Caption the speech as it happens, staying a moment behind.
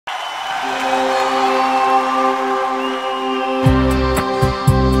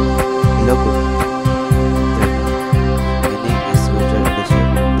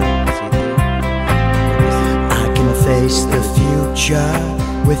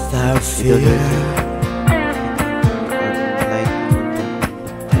future without fear.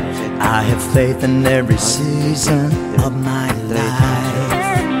 I have faith in every season of my life.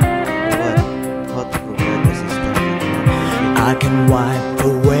 I can wipe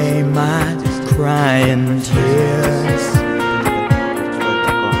away my crying tears.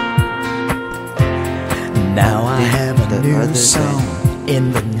 Now I have a new song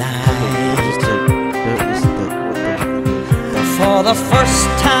in the night. For the first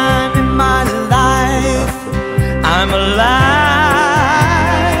time in my life, I'm alive.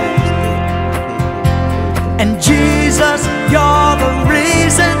 And Jesus, you're the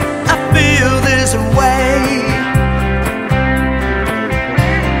reason I feel this way.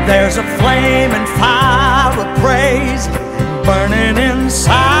 There's a flame and fire of praise burning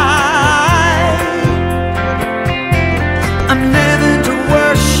inside. I'm living to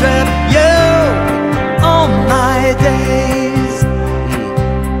worship you all my days.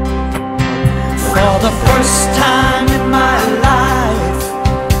 For the first time in my life,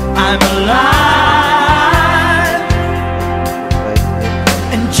 I'm alive.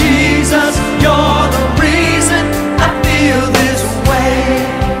 And Jesus, you're the reason I feel this way.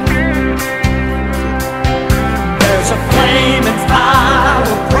 There's a flame and fire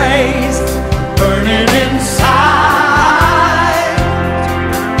of praise burning inside.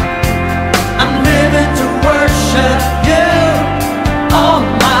 I'm living to worship you all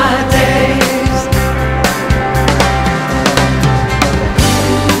my days.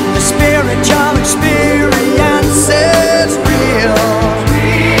 The spiritual experience is real.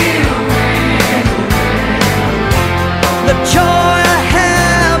 The joy I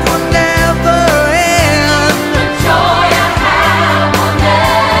have will never end.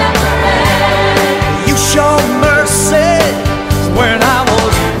 You show mercy when I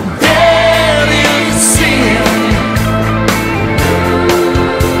was dead in sin,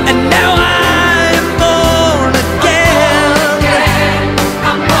 and now I am born again.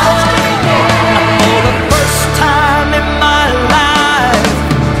 For the first time in my life,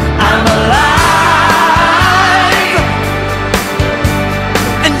 I'm alive.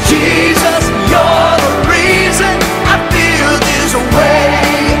 And Jesus, you're the reason I feel this way.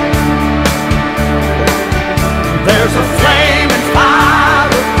 There's a flame and fire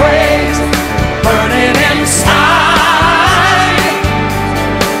of praise burning inside.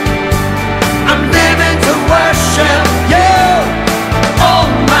 I'm living to worship you all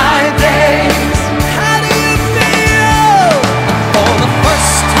my days. How do you feel? For the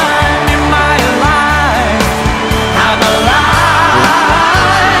first time in my life, I'm alive.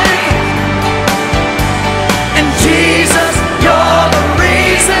 And Jesus, you're the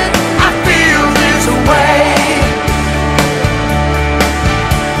reason I feel this way.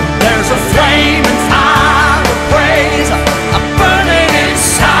 There's a flame and fire of praise burning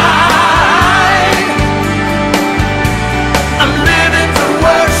inside. I'm living to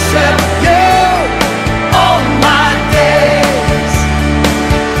worship you all my days.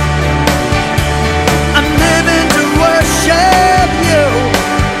 I'm living to worship you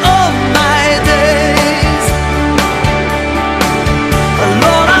all my days.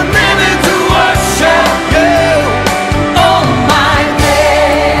 Lord, I'm living to worship you all my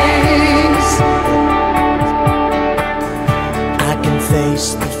days. I can face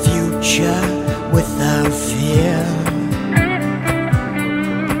the future without fear.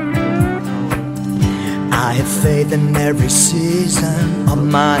 I have faith in every season of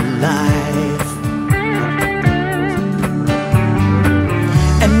my life.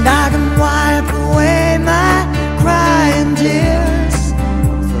 And I can wipe away my crying tears,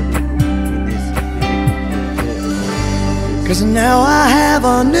 'cause now I have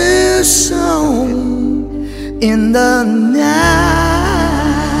a new song in the night.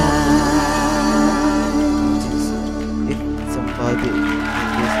 If somebody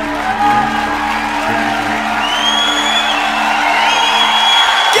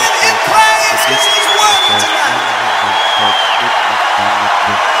Give him praise, 'cause he's worthy tonight.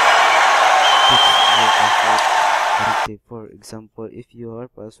 For example, if your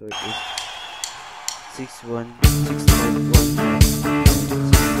password is 616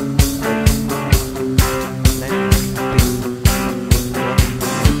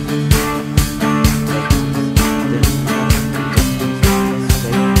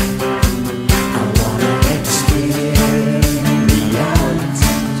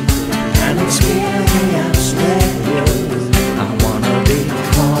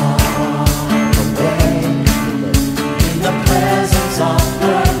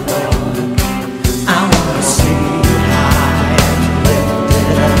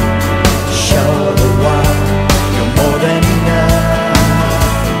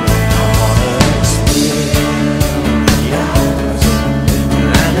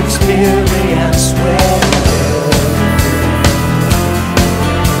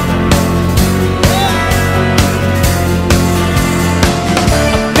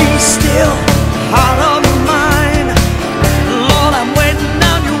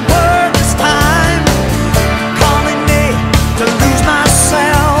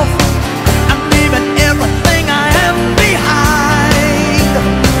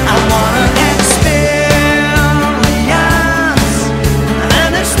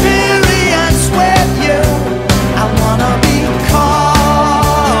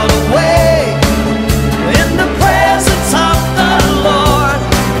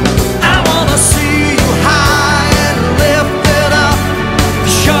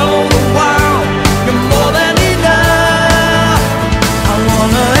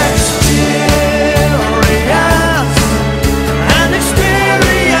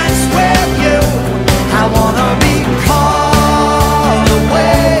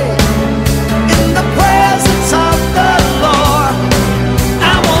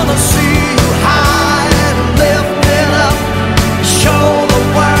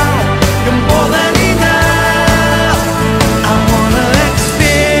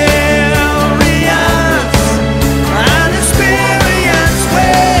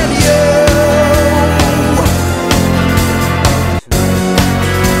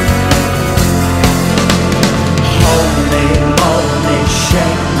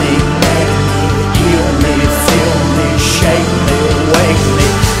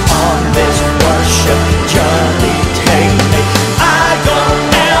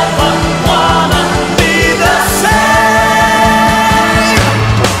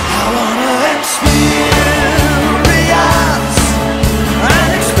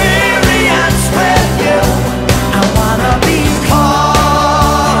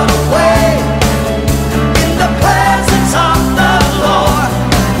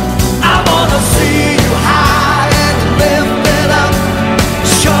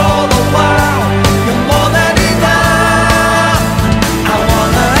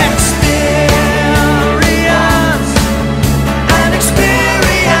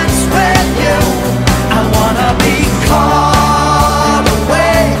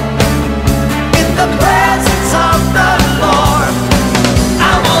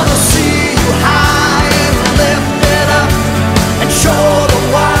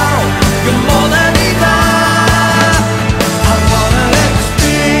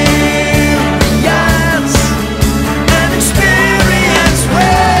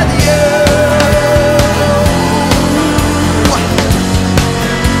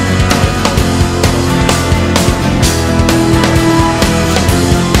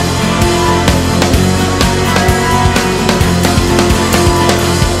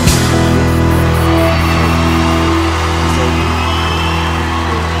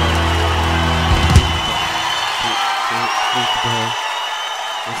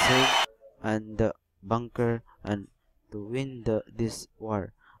 banker and to win this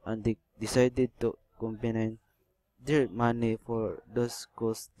war, and they decided to combine their money for those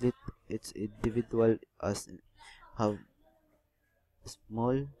costs that each individual as have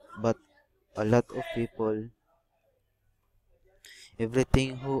small, but a lot of people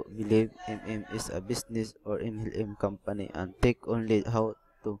everything who believe MM is a business or MLM company and take only how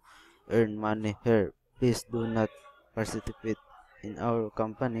to earn money here. Please do not participate in our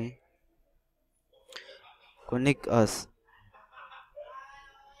company. Connect us.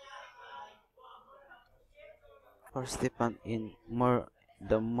 Participant in more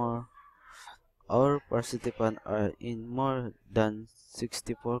the more our participants are in more than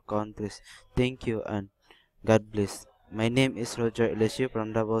 64 countries. Thank you and God bless. My name is Roger Elisio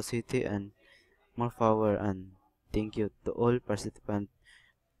from Davao City and more power and thank you to all participants.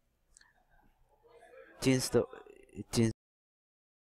 Change the change